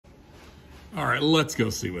All right, let's go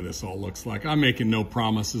see what this all looks like. I'm making no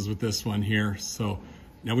promises with this one here. So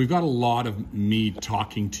now we've got a lot of me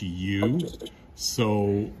talking to you.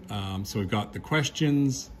 So we've got the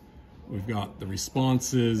questions, we've got the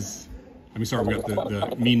responses. We've got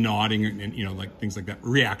the me nodding and like things like that.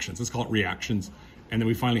 Reactions. Let's call it reactions. And then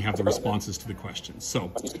we finally have the responses to the questions.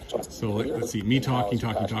 So let's see. Me talking. Okay,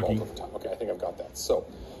 I think I've got that. So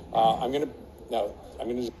I'm gonna.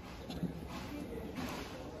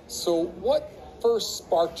 So what first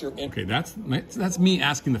sparked your interest? Okay, that's me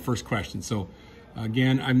asking the first question. So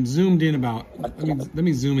again, I'm zoomed in about. Let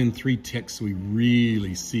me zoom in 3 ticks so we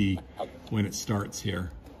really see when it starts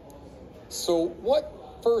here. So what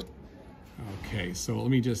first? Okay, so let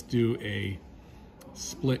me just do a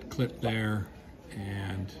split clip there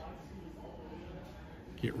and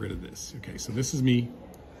get rid of this. Okay, so this is me.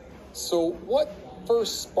 So what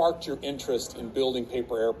first sparked your interest in building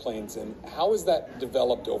paper airplanes, and how has that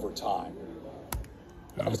developed over time?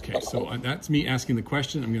 Okay, so that's me asking the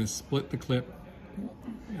question. I'm going to split the clip.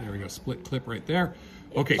 There we go, split clip right there.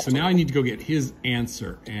 Okay, so now I need to go get his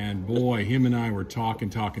answer. And boy, him and I were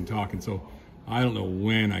talking. So I don't know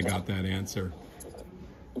when I got that answer.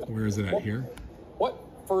 Where is it at here? What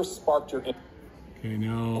first sparked your interest? Okay,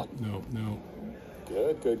 no.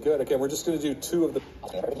 Good. Okay, we're just going to do 2 of the...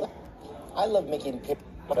 I love making paper.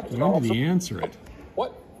 When did he answer it?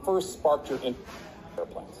 What first sparked your interest in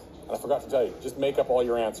airplanes? And I forgot to tell you, just make up all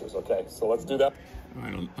your answers, okay? So let's do that. I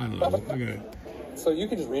don't know. I got it. So you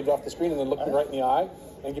can just read it off the screen and then look me right in the eye.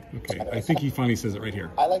 And get... Okay, I think he finally says it right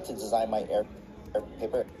here. I like to design my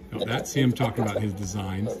paper. No, that's him talking about his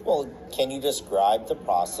designs. Well, can you describe the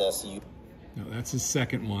process you... No, that's his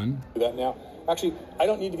second one. Do that now. Actually, I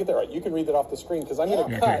don't need to get that right. You can read that off the screen because I'm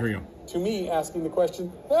going to cut here we go. to me asking the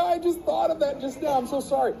question. Oh, I just thought of that just now. I'm so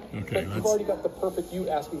sorry. Okay, but you've already got the perfect you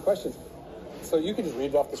asking questions. So you can just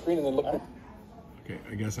read it off the screen and then look. Okay,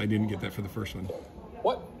 I guess I didn't get that for the first one.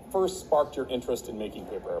 What first sparked your interest in making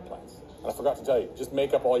paper airplanes? And I forgot to tell you, just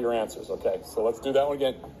make up all your answers, okay? So let's do that one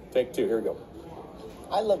again. Take 2. Here we go.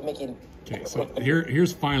 I love making... Okay, so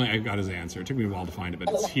here's finally I got his answer. It took me a while to find it,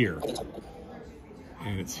 but it's here.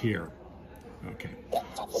 And it's here. Okay.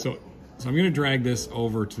 So I'm going to drag this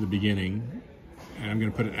over to the beginning, and I'm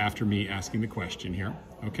going to put it after me asking the question here.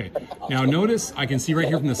 Okay. Now notice I can see right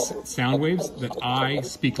here from the sound waves that I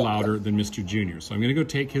speak louder than Mr. Junior. So I'm going to go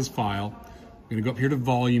take his file. I'm going to go up here to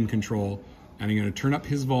volume control, and I'm going to turn up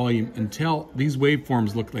his volume until these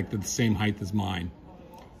waveforms look like they're the same height as mine.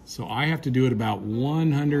 So I have to do it about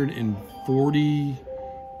 140,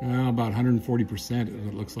 about 140%,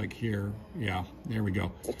 it looks like here. Yeah, there we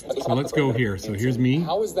go. So let's go here. So here's me.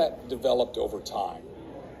 How has that developed over time?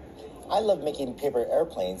 I love making paper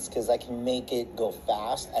airplanes because I can make it go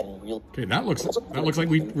fast and real. Okay, that looks like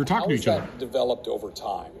we're talking to each other. How has that developed over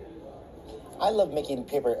time? I love making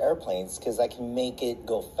paper airplanes because I can make it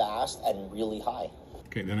go fast and really high.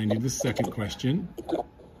 Okay, then I need the second question.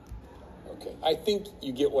 Okay, I think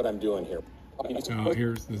you get what I'm doing here.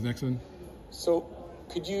 Here's the next one. So,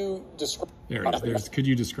 could you describe... There it is. There's could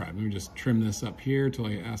you describe. Let me just trim this up here till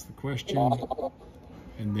I ask the question.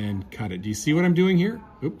 And then cut it. Do you see what I'm doing here?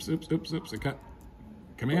 Oops. I cut.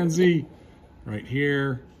 Command Z. Right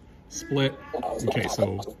here. Split. Okay,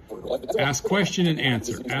 so ask question and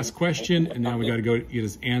answer. Ask question, and now we got to go get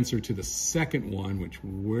his answer to the second one, which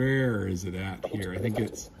where is it at here? I think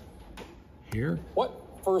it's here. What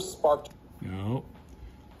first sparked... No.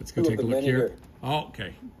 Let's go take a look here. Oh,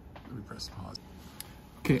 okay. Let me press pause.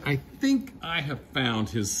 Okay, I think I have found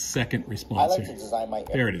his second response here.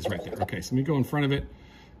 There it is right there. Okay, so let me go in front of it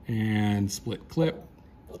and split clip.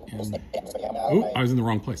 And, oh, I was in the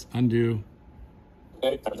wrong place. Undo.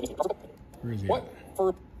 Where is he at?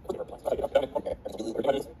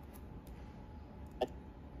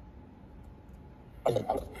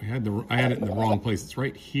 I had it in the wrong place. It's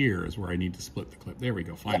right here is where I need to split the clip. There we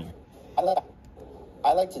go, finally.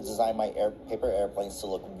 I like to design my paper airplanes to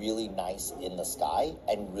look really nice in the sky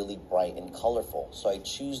and really bright and colorful. So I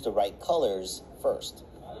choose the right colors first.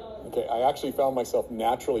 Okay, I actually found myself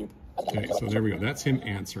naturally... Okay, so there we go. That's him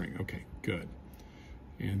answering. Okay, good.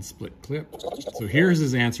 And split clip. So here's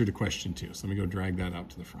his answer to question 2. So let me go drag that out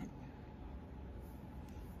to the front.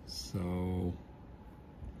 So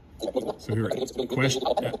here it is.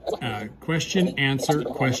 Question, answer,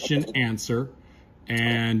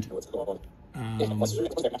 and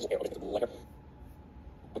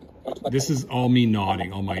this is all me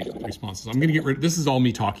nodding, all my responses. I'm going to get rid of, this is all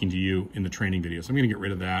me talking to you in the training video. So I'm going to get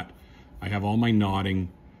rid of that. I have all my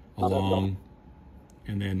nodding along,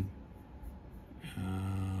 and then,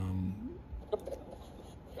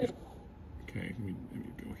 okay, let me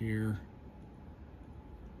go here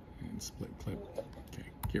and and split clip. Okay,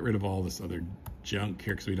 get rid of all this other junk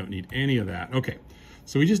here because we don't need any of that. Okay,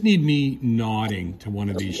 so we just need me nodding to one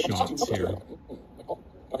of these shots here.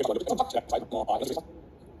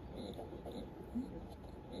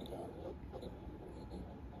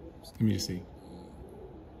 Let me just see.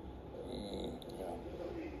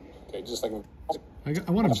 Okay, just like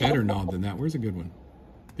I want a better nod than that. Where's a good one?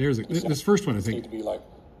 There's this first one, I think. to be like.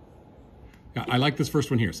 Yeah, I like this first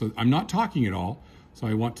one here. So I'm not talking at all. So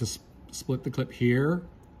I want to split the clip here,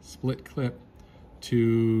 split clip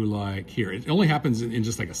to like here. It only happens in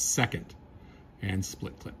just like a second, and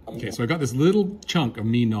split clip. Okay, so I got this little chunk of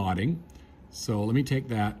me nodding. So let me take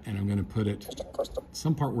that and I'm going to put it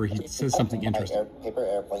some part where he says something interesting. Paper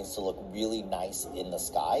airplanes to look really nice in the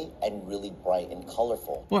sky and really bright and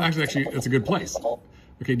colorful. Well, actually, it's a good place.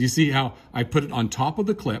 Okay, do you see how I put it on top of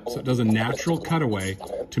the clip so it does a natural cutaway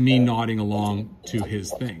to me nodding along to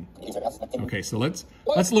his thing? Okay, so let's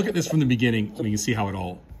look at this from the beginning. We can see how it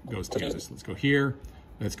all goes together. So let's go here.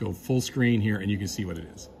 Let's go full screen here, and you can see what it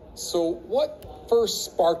is. So what first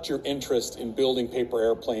sparked your interest in building paper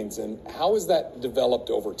airplanes, and how has that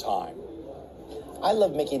developed over time? I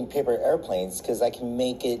love making paper airplanes because I can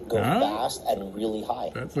make it go fast and really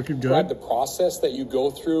high. That's looking good. Describe the process that you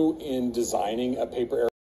go through in designing a paper airplane.